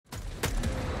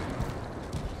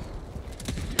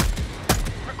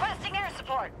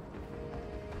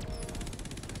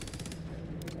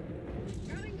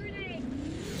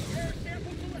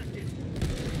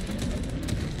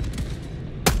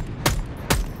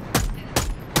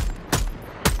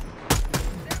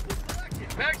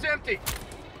empty.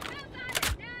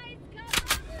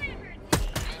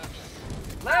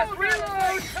 Last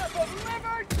reload. Cup of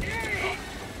liberty.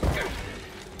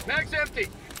 Mag's empty.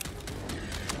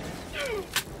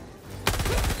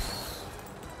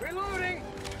 Reloading.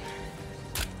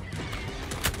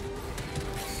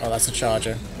 Oh, that's a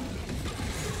charger.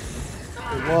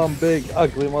 One big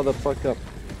ugly motherfucker.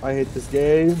 I hate this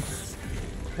game.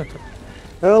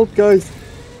 Help, guys.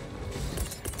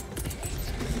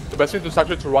 The best thing is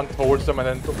actually to run towards them and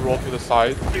then to roll to the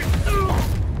side.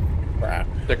 Crap.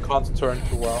 They can't turn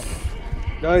too well.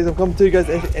 Guys, I'm coming to you guys.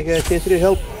 K3,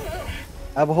 help.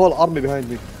 I have a whole army behind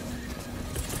me.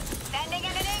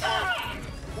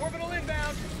 Orbital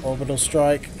inbound. Orbital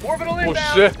strike. Orbital Oh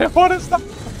inbound. shit, what is that?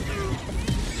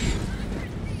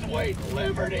 Sweet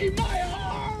liberty, my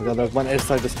heart. Oh my god, there's one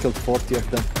airside just killed 40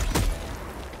 of them.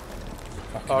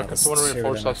 Can someone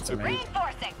reinforce us to me?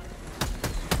 Reinforcing.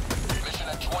 Mission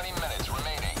at 20 minutes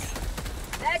remaining.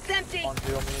 That's empty. Come on,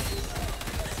 heal me.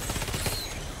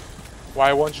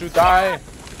 Why won't you die?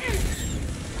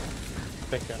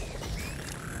 Thank you.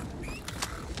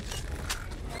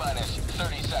 Minus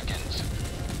 30 seconds.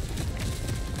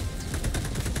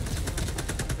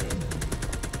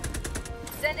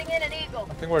 Sending in an eagle.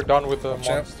 I think we're done with the Watch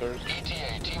out. monsters.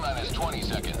 ETA T-minus 20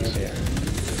 seconds. Yeah.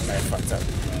 May have fucked up.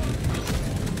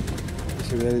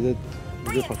 She really did.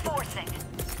 Reinforcing.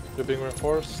 You're being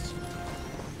reinforced.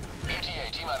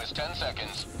 ETA T-minus 10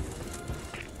 seconds.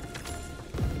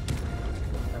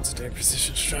 That's a day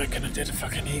precision strike and I did a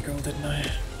fucking eagle, didn't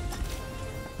I?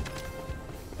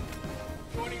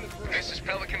 This is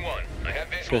Pelican 1. I have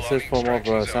This visual on is the for more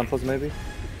extraction zone. samples, maybe?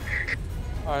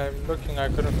 I'm looking, I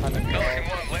couldn't find it. Pelican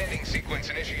 1 landing sequence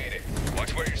initiated.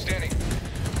 Watch where you're standing.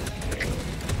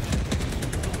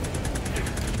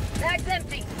 Bag's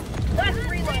empty. Last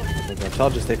reload. The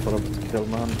charges take forever to kill,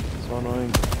 man. So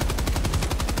annoying.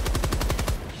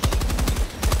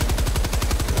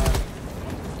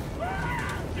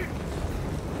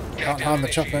 Can't harm the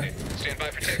chopper. Stand by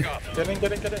for takeoff. Get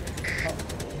in.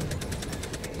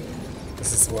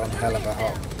 This is one hell of a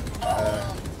hot.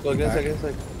 Go against,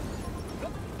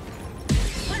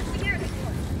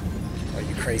 Oh,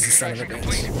 you crazy son of a Extraction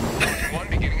complete. bitch. Pelican 1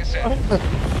 beginning ascent.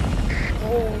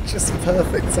 Oh, just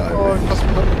perfect timing. Oh, just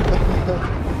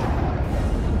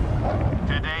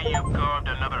Today you carved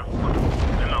another foot